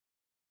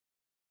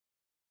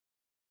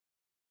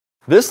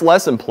This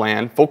lesson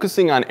plan,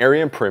 focusing on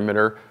area and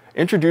perimeter,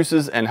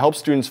 introduces and helps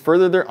students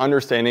further their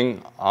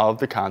understanding of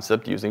the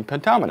concept using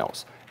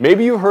pentominoes.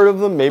 Maybe you've heard of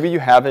them, maybe you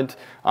haven't,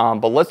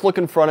 but let's look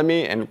in front of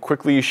me and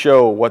quickly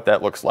show what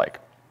that looks like.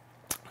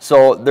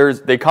 So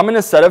they come in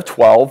a set of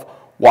 12.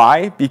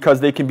 Why? Because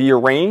they can be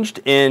arranged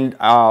in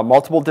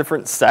multiple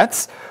different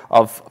sets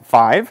of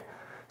 5.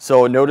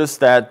 So notice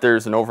that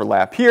there's an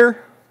overlap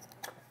here,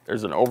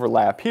 there's an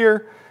overlap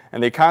here,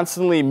 and they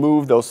constantly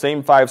move those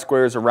same 5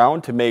 squares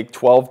around to make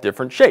 12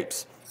 different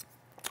shapes.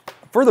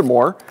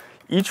 Furthermore,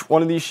 each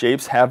one of these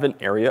shapes have an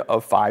area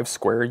of 5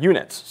 square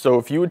units. So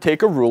if you would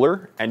take a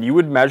ruler and you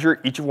would measure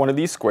each one of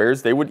these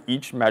squares, they would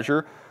each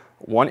measure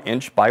 1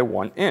 inch by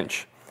 1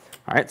 inch.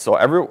 All right, so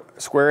every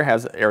square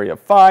has an area of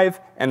 5,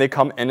 and they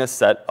come in a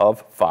set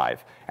of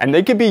 5. And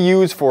they can be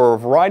used for a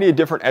variety of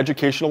different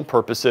educational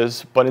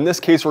purposes, but in this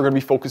case we're going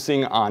to be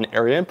focusing on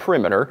area and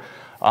perimeter.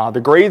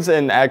 The grades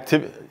and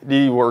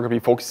activity we're going to be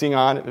focusing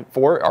on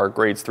are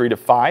grades 3 to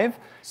 5.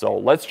 So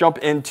let's jump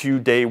into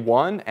day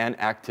 1 and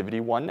activity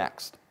 1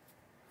 next.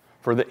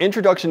 For the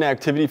introduction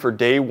activity for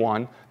day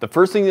 1, the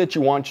first thing that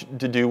you want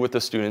to do with the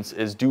students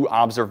is do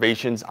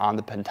observations on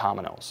the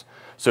pentominoes.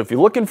 So if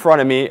you look in front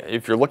of me,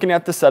 if you're looking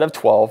at the set of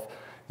 12,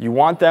 you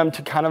want them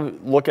to kind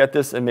of look at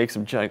this and make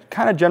some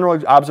kind of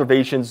general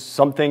observations,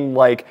 something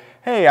like,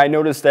 hey, I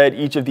noticed that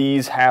each of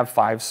these have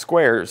 5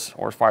 squares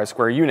or 5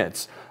 square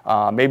units.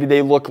 Maybe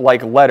they look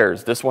like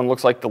letters. This one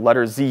looks like the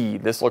letter Z.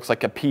 This looks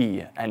like a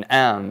P, an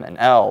M, an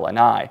L, an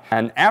I.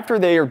 And after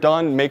they are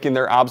done making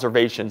their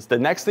observations, the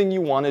next thing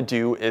you want to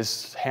do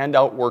is hand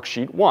out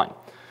worksheet 1.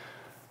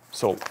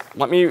 So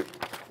let me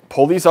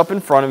pull these up in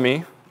front of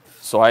me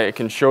so I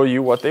can show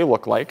you what they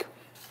look like.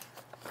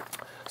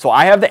 So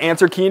I have the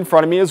answer key in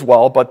front of me as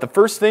well, but the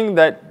first thing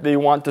that they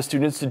want the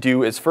students to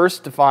do is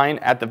first define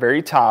at the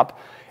very top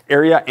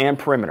area and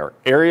perimeter.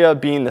 Area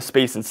being the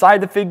space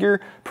inside the figure,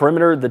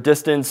 perimeter the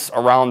distance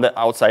around the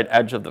outside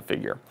edge of the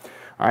figure.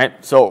 All right,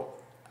 so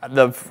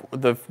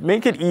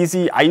make it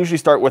easy, I usually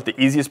start with the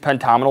easiest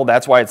pentaminal.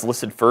 That's why it's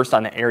listed first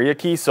on the area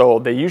key. So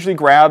they usually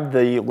grab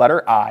the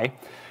letter I.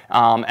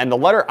 And the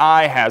letter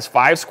I has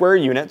 5 square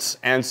units,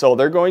 and so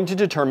they're going to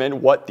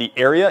determine what the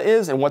area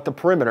is and what the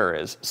perimeter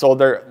is. So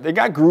they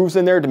got grooves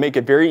in there to make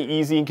it very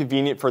easy and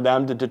convenient for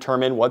them to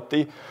determine what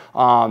the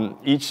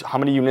how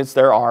many units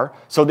there are.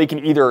 So they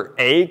can either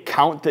A,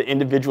 count the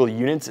individual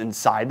units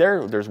inside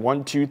there. There's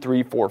 1, 2,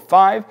 3, 4,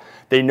 5.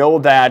 They know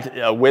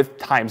that width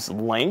times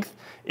length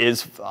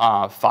is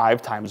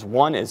 5 times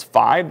 1 is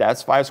 5.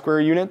 That's 5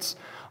 square units.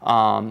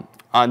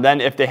 And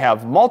then if they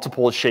have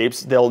multiple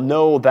shapes, they'll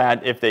know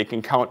that if they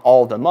can count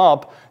all of them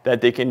up, that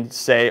they can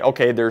say,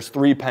 okay, there's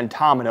 3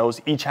 pentominoes,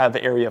 each have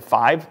the area of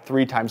 5.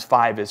 3 times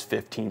 5 is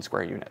 15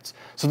 square units.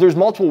 So there's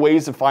multiple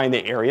ways to find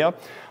the area,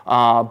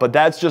 but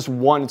that's just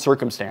one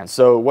circumstance.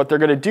 So what they're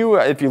going to do,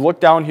 if you look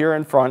down here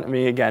in front of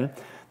me again,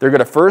 they're going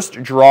to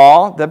first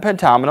draw the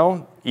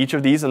pentomino, each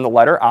of these in the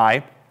letter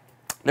I.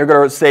 They're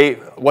going to say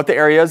what the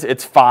area is.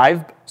 It's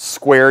 5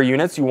 square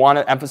units. You want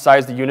to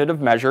emphasize the unit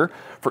of measure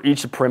for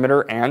each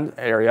perimeter and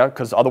area,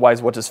 because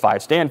otherwise what does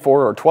 5 stand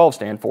for or 12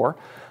 stand for?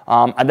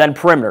 And then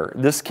perimeter.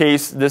 In this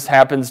case, this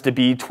happens to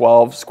be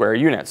 12 square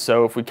units.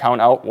 So if we count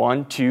out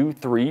 1, 2,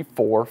 3,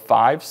 4,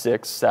 5,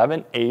 6,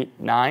 7, 8,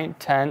 9,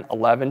 10,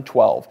 11,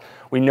 12.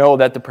 We know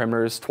that the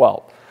perimeter is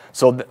 12.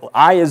 So the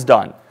I is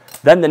done.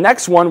 Then the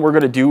next one we're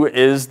going to do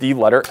is the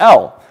letter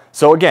L.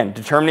 So again,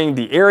 determining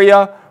the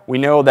area, we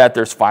know that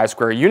there's 5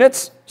 square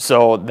units,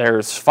 so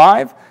there's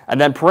 5. And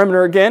then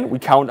perimeter again, we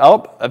count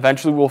up.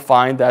 Eventually we'll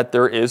find that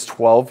there is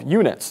 12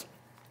 units.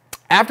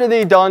 After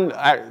they've done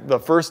the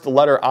first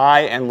letter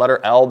I and letter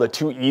L, the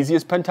 2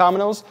 easiest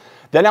pentominoes,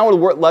 then I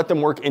would let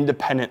them work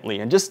independently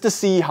and just to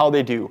see how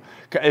they do.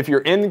 If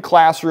you're in the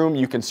classroom,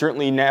 you can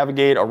certainly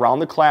navigate around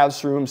the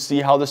classroom,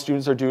 see how the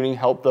students are doing,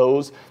 help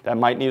those that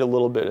might need a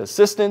little bit of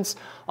assistance.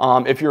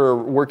 If you're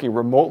working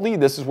remotely,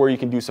 this is where you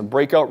can do some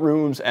breakout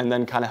rooms and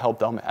then kind of help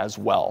them as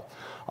well.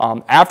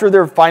 After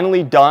they're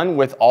finally done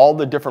with all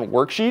the different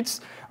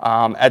worksheets,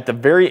 at the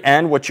very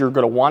end, what you're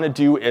going to want to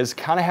do is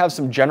kind of have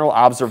some general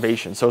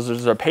observations. So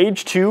there's a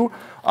page 2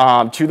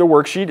 to the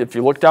worksheet. If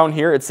you look down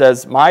here, it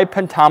says, My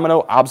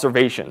Pentomino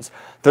Observations.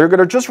 They're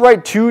going to just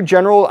write 2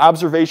 general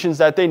observations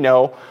that they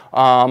know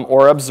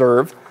or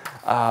observe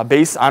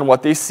based on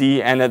what they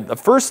see. And the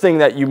first thing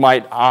that you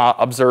might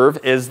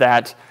observe is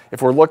that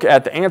if we're looking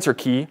at the answer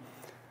key,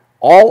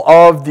 all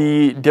of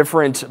the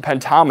different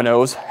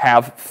pentominoes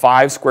have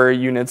 5 square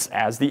units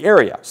as the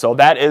area. So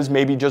that is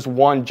maybe just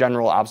one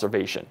general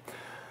observation.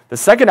 The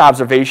second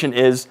observation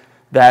is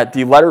that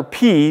the letter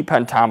P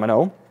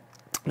pentomino,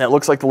 that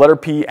looks like the letter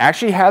P,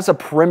 actually has a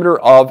perimeter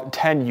of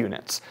 10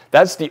 units.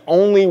 That's the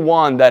only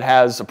one that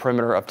has a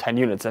perimeter of 10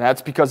 units, and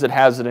that's because it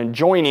has an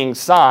adjoining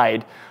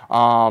side,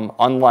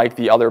 unlike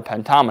the other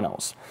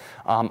pentominoes.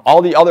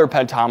 All the other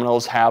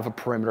pentominoes have a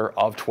perimeter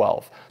of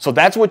 12. So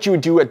that's what you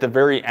would do at the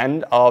very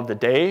end of the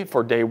day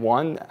for day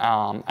 1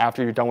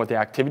 after you're done with the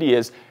activity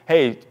is,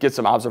 hey, get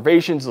some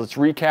observations, let's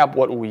recap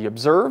what we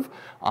observe,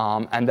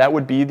 and that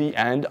would be the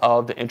end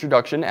of the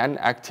introduction and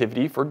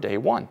activity for day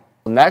 1.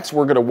 Next,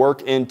 we're going to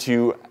work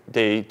into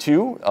day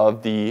 2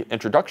 of the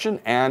introduction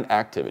and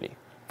activity.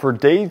 For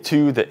day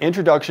 2, the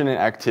introduction and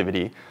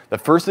activity, the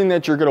first thing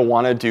that you're going to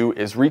want to do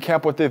is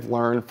recap what they've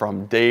learned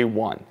from day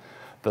 1.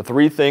 The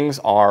 3 things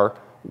are,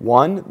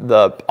 1,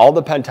 all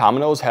the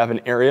pentominoes have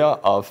an area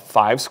of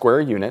 5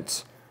 square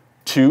units.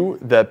 2,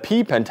 the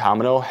P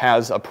pentomino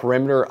has a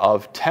perimeter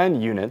of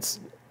 10 units.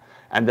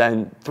 And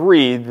then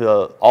 3,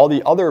 all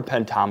the other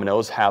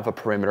pentominoes have a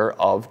perimeter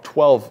of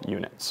 12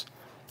 units.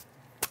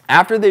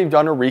 After they've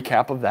done a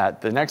recap of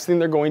that, the next thing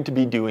they're going to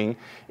be doing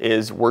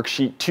is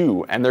worksheet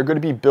 2, and they're going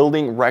to be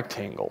building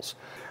rectangles.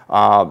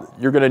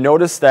 You're going to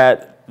notice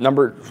that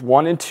number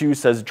 1 and 2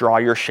 says draw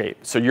your shape.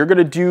 So you're going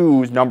to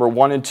do number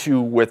 1 and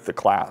 2 with the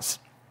class.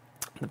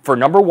 For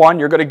number 1,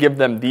 you're going to give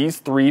them these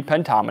 3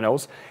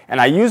 pentominoes, and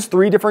I use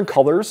 3 different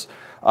colors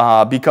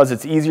because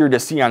it's easier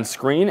to see on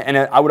screen, and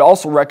I would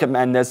also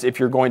recommend this if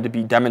you're going to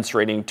be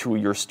demonstrating to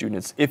your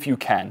students, if you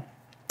can.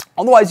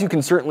 Otherwise, you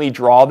can certainly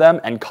draw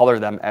them and color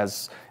them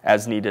as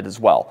needed as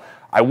well.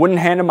 I wouldn't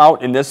hand them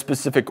out in this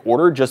specific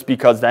order just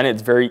because then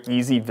it's very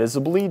easy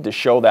visibly to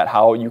show that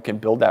how you can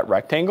build that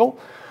rectangle.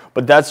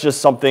 But that's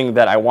just something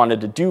that I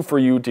wanted to do for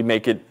you to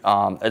make it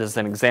as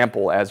an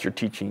example as you're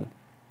teaching.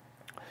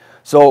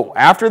 So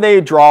after they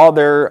draw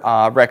their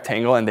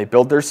rectangle and they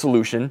build their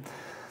solution,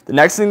 the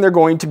next thing they're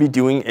going to be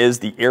doing is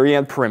the area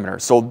and perimeter.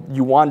 So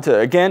you want to,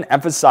 again,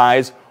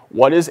 emphasize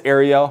what is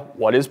area,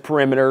 what is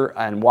perimeter,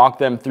 and walk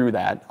them through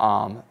that.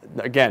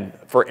 Again,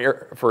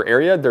 for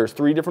area, there's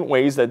 3 different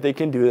ways that they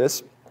can do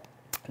this.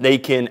 They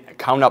can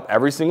count up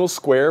every single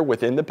square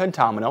within the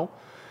pentomino.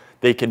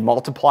 They can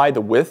multiply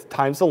the width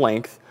times the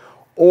length,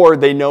 or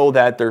they know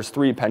that there's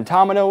 3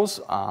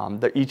 pentominoes,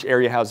 that each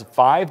area has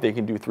 5. They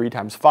can do 3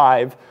 times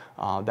 5.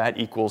 That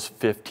equals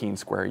 15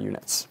 square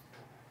units.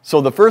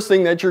 So the first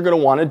thing that you're going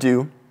to want to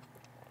do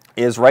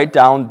is write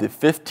down the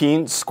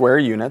 15 square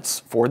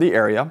units for the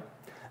area.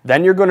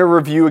 Then you're going to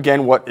review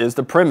again what is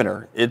the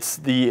perimeter. It's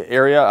the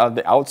area of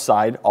the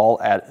outside,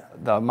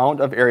 the amount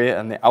of area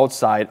on the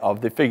outside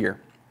of the figure.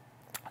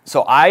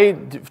 So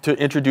to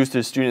introduce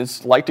to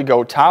students, like to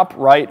go top,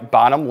 right,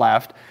 bottom,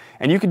 left,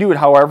 and you can do it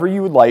however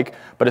you would like,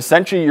 but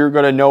essentially you're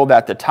going to know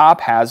that the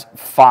top has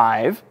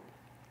 5,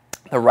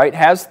 the right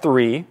has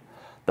 3,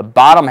 the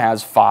bottom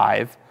has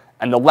 5,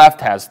 and the left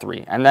has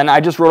 3. And then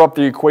I just wrote up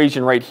the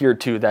equation right here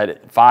too,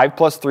 that 5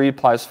 plus 3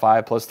 plus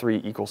 5 plus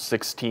 3 equals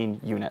 16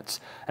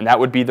 units. And that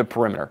would be the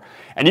perimeter.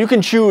 And you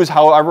can choose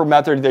however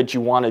method that you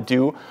want to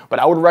do, but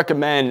I would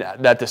recommend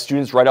that the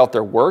students write out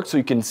their work so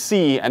you can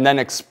see and then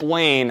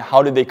explain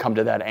how did they come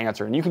to that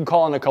answer. And you can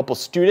call in a couple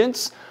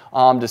students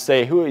to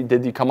say, who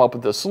did you come up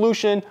with the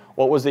solution?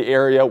 What was the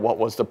area? What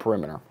was the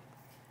perimeter?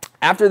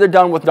 After they're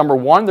done with number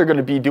 1, they're going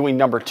to be doing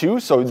number 2.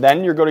 So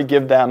then you're going to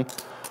give them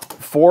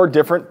 4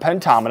 different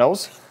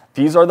pentominoes.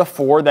 These are the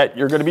 4 that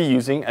you're going to be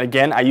using. And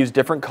again, I use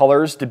different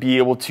colors to be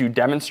able to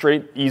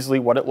demonstrate easily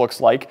what it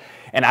looks like.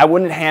 And I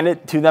wouldn't hand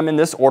it to them in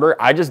this order.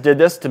 I just did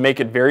this to make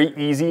it very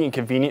easy and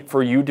convenient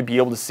for you to be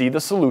able to see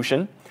the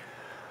solution.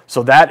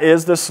 So that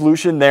is the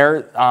solution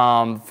there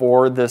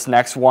for this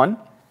next one.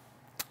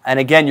 And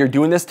again, you're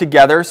doing this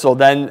together. So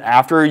then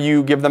after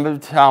you give them the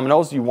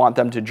pentominoes, you want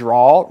them to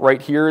draw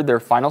right here their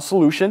final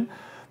solution.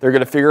 They're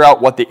going to figure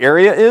out what the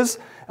area is.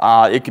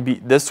 It could be,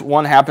 this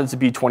one happens to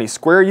be 20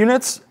 square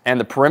units, and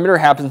the perimeter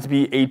happens to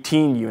be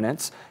 18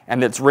 units,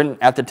 and it's written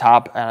at the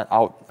top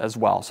out as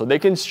well. So they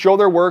can show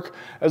their work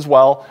as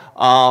well,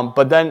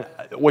 but then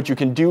what you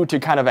can do to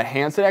kind of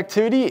enhance that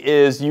activity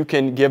is you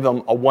can give them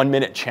a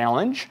 1-minute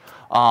challenge.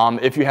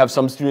 If you have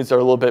some students that are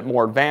a little bit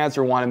more advanced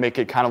or want to make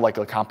it kind of like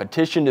a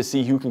competition to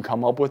see who can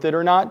come up with it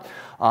or not.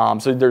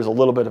 So there's a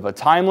little bit of a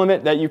time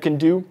limit that you can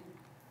do.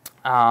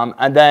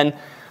 And then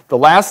the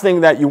last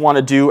thing that you want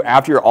to do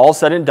after you're all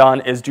said and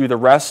done is do the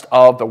rest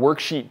of the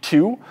worksheet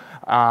 2.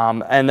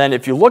 And then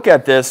if you look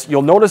at this,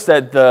 you'll notice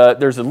that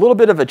there's a little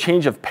bit of a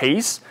change of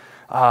pace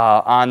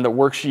on the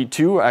worksheet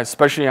 2,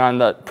 especially on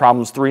the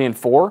problems 3 and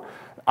 4.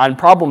 On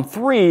problem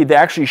 3, they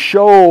actually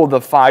show the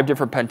 5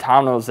 different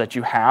pentominoes that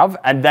you have,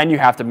 and then you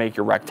have to make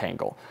your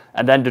rectangle,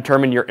 and then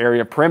determine your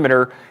area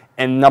perimeter.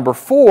 And number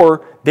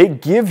 4, they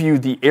give you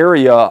the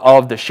area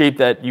of the shape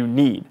that you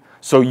need.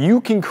 So you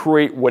can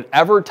create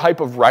whatever type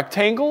of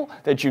rectangle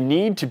that you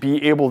need to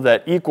be able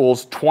that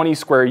equals 20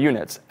 square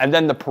units. And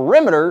then the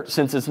perimeter,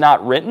 since it's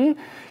not written,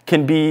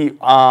 can be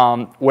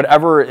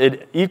whatever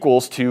it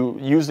equals to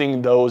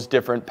using those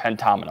different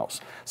pentominoes.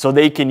 So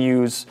they can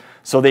use,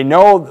 so they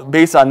know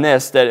based on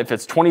this that if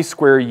it's 20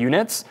 square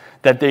units,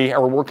 that they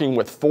are working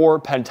with 4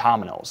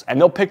 pentominoes. And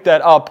they'll pick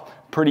that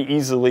up pretty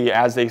easily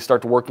as they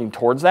start working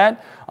towards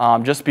that,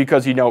 just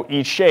because you know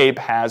each shape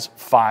has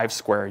 5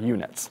 square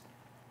units.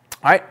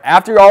 All right,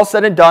 after you're all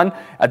said and done,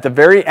 at the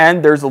very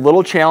end, there's a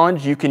little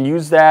challenge. You can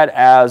use that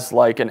as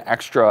like an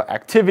extra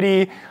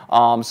activity.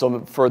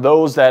 So for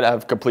those that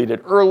have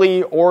completed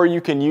early, or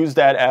you can use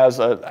that as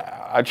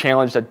a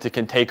challenge that you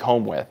can take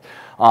home with.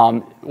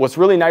 What's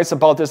really nice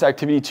about this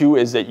activity too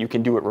is that you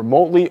can do it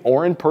remotely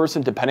or in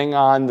person depending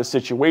on the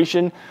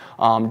situation,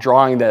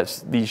 drawing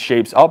these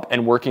shapes up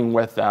and working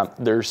with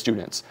their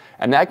students.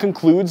 And that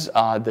concludes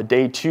the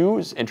day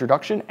 2's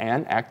introduction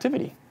and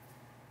activity.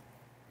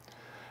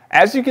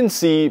 As you can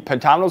see,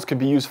 pentominoes can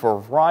be used for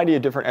a variety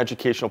of different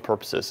educational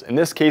purposes. In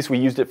this case, we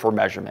used it for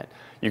measurement.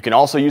 You can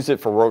also use it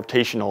for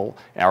rotational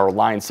or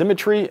line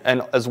symmetry,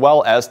 and as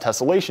well as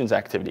tessellations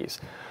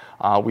activities.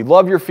 We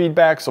love your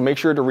feedback, so make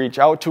sure to reach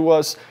out to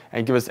us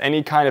and give us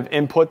any kind of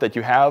input that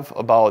you have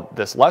about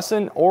this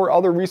lesson or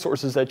other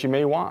resources that you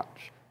may want.